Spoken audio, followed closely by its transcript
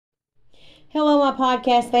Hello, my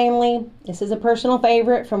podcast family. This is a personal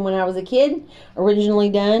favorite from when I was a kid, originally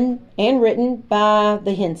done and written by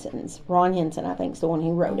the Hensons. Ron Henson, I think, is the one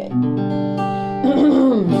who wrote it.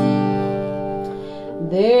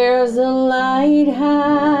 There's a lighthouse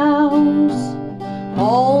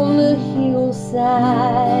on the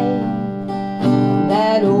hillside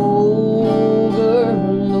that overlooks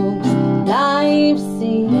life's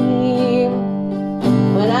sea.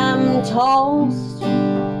 When I'm tossed,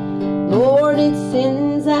 Lord, it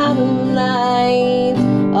sends out a light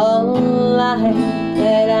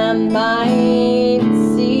that I might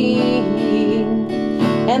see.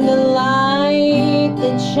 And the light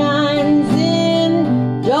that shines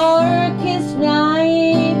in darkest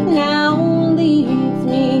night now leads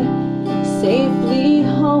me safely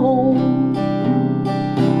home.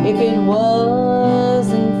 If it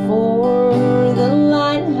wasn't for the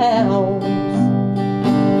lighthouse,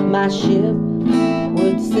 my ship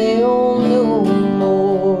would sail no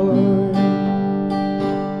more.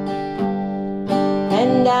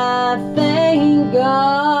 And I thank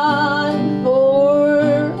God for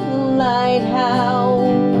the lighthouse.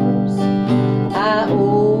 I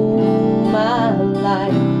owe my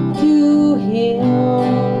life to Him.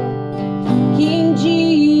 King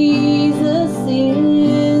Jesus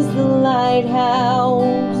is the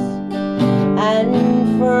lighthouse, and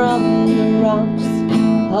from the rocks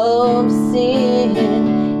of sin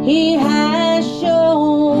He has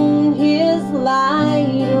shown His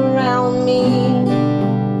light around me,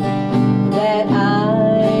 that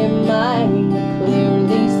I might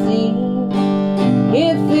clearly see.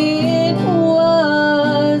 If it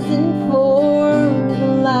wasn't for the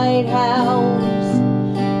lighthouse,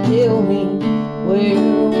 tell me, where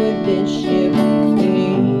would this ship be?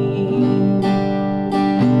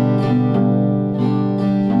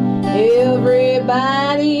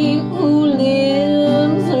 Everybody who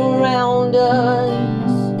lives around us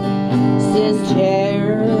says,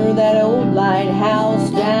 tear that old lighthouse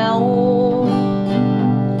down.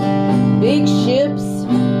 Big ships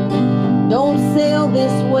don't sail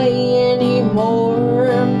this way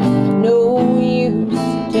anymore. No use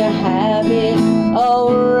to have it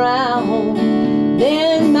around.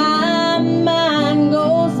 Then my mind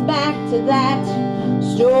goes back to that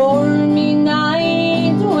stormy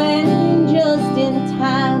night when just in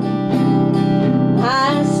time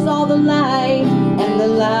I saw the light, and the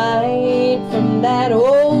light from that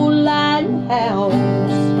old lighthouse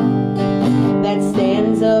that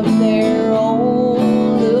stands up there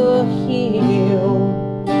on the hill.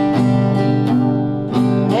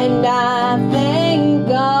 And I thank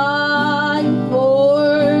God for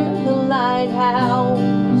the lighthouse.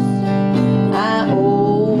 I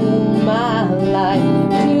owe my life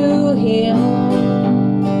to Him.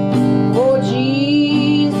 For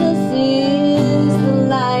Jesus is the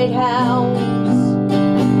lighthouse,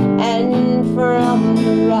 and from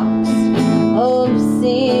the rocks of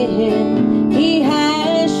sin He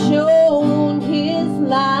has shown His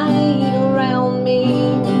light around me,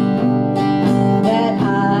 that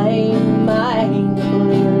I might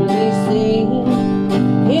clearly see.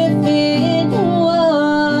 If it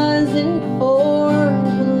wasn't for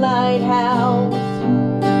the lighthouse,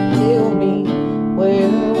 tell me, where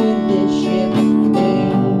would this ship be?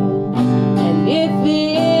 And if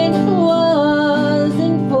it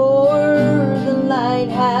wasn't for the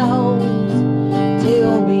lighthouse,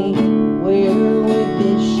 tell me, where would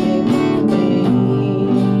this ship be?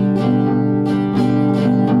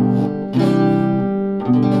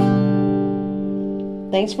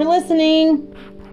 Thanks for listening.